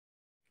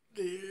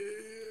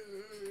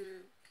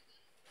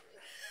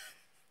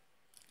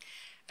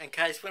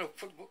case when I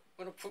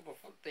put my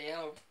foot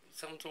down, I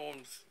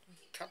sometimes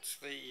touch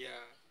the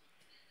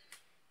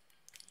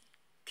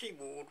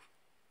keyboard,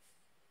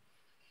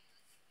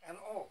 and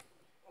oh,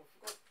 I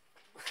forgot.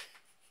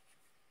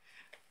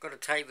 Got to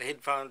take the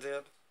headphones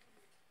out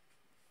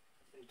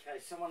in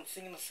case someone's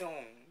singing a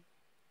song.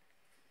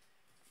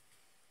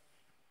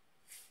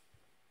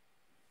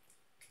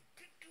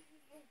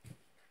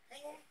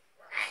 Hang on.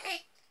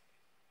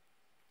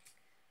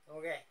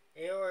 Okay,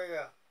 here we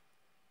go.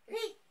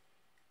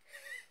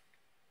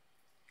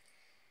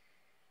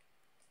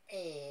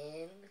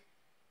 And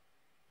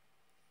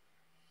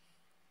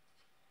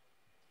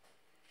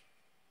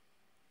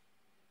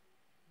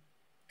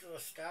do a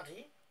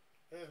study.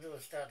 We'll do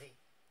a study.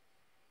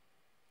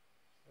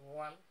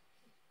 1,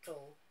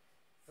 2,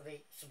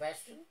 3.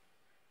 Sebastian.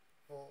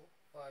 4,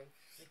 5,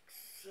 6,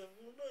 7,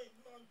 8,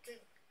 9,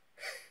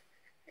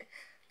 10.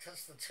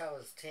 Touch the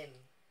tower's 10.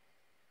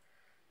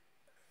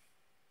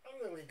 I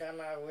really don't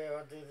know where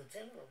I do the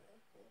 10.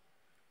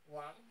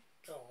 1,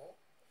 2,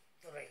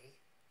 3.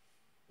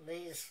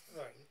 These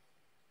 3,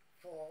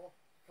 4,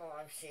 5,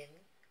 10,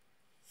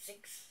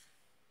 6,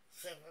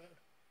 7,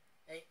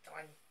 8,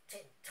 9,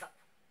 10. Top.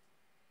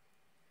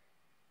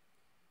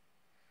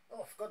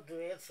 Oh, I forgot to do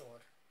the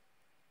outside.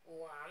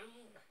 1,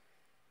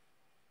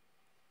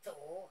 2,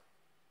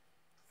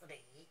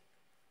 3,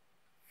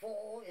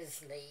 4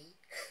 is knee.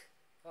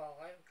 5,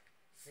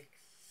 6,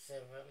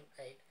 7,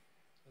 8,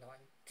 9,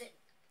 10.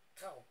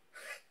 Toe.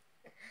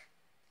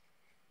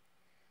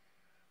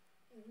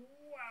 1,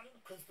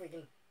 because we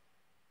can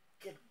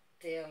get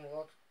down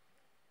what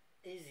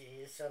easy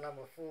is, so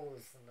number 4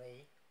 is the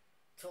knee.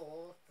 2,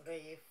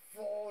 3,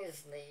 4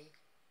 is knee.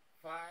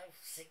 5,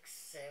 6,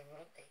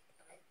 7, 8,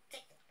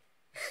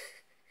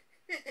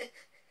 9, 10.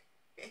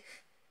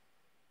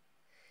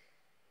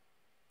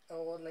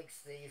 Oh,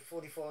 next the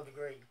 45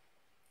 degree.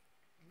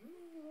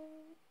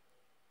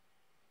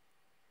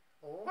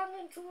 1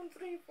 and 2 and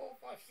 3, 4,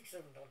 5, 6,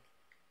 7, 8.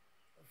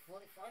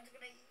 45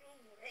 degree.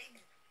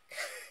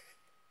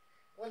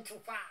 1 too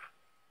far.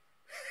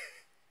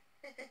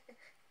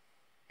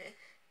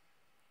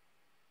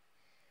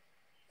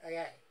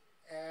 Okay,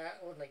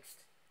 what next?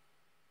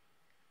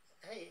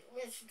 Hey,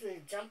 we should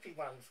do jumpy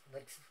ones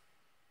next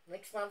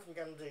month. I'm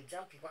going to do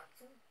jumpy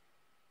ones.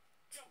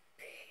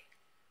 Jumpy.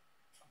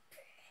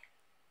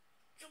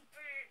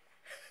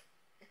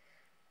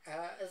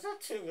 Is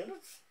that 2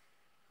 minutes?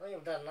 I think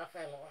I've done enough,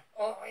 haven't I?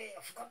 Oh yeah,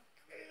 I forgot to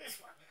do this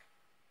one.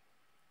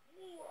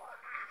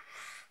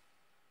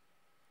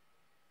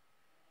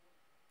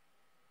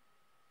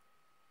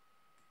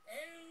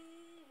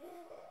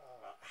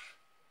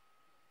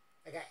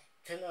 Okay,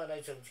 10, 9,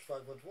 8, 7, 6,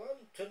 5, 1,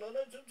 10, 9,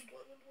 8, 7, 6, 5,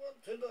 1,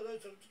 10, 9,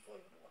 8, 7, 6, 5,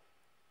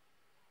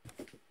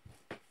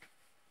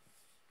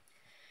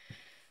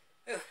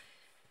 1.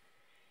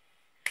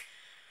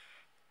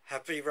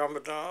 Happy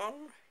Ramadan.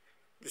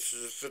 This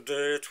is the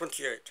day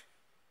 28,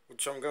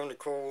 which I'm going to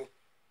call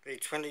the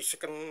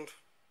 22nd,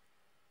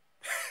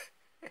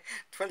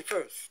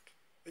 21st,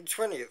 the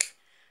 20th.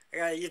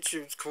 Okay,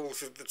 YouTube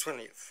calls it the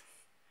 20th.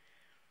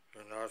 So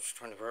now it's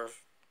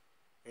 21st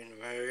in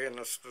May in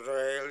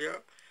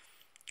Australia.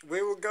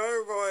 We will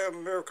go by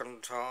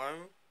American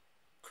time,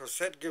 because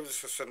that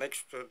gives us an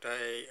extra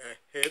day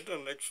ahead,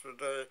 an extra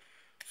day,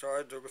 so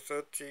I do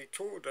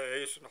 32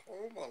 days in a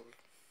whole month.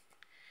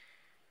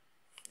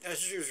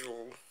 As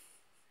usual,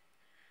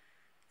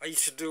 I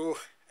used to do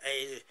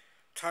a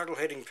title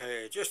heading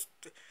page. Just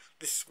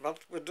this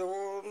month we're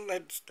doing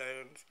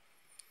headstones.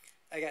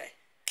 Okay,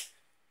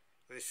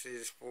 this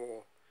is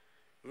for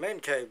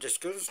mancave,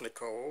 Jessika,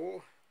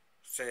 Nicole,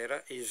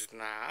 Sara,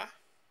 Isna.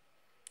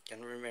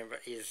 Can remember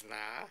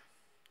Isna.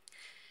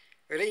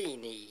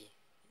 Reny,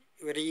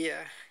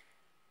 RIA,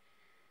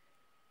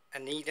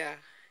 Anita,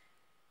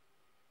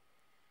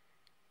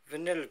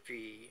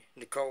 Vanelope,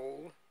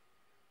 Nicole.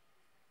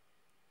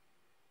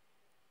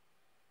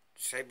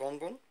 Say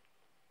bonbon.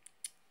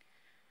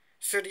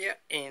 Surya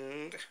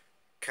and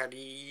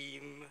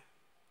Karim.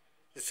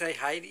 Did say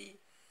Heidi?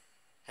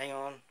 Hang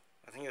on,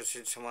 I think I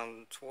said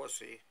someone twice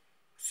there.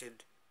 I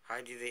said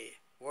Heidi there.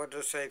 Why did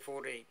I say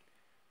 14?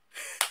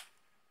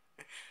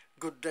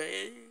 Good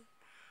day.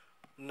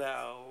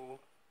 Now,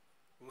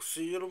 we'll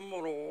see you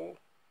tomorrow.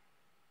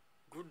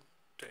 Good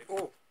day.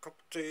 Oh, cup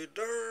of tea,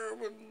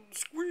 Darwin,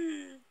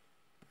 squee.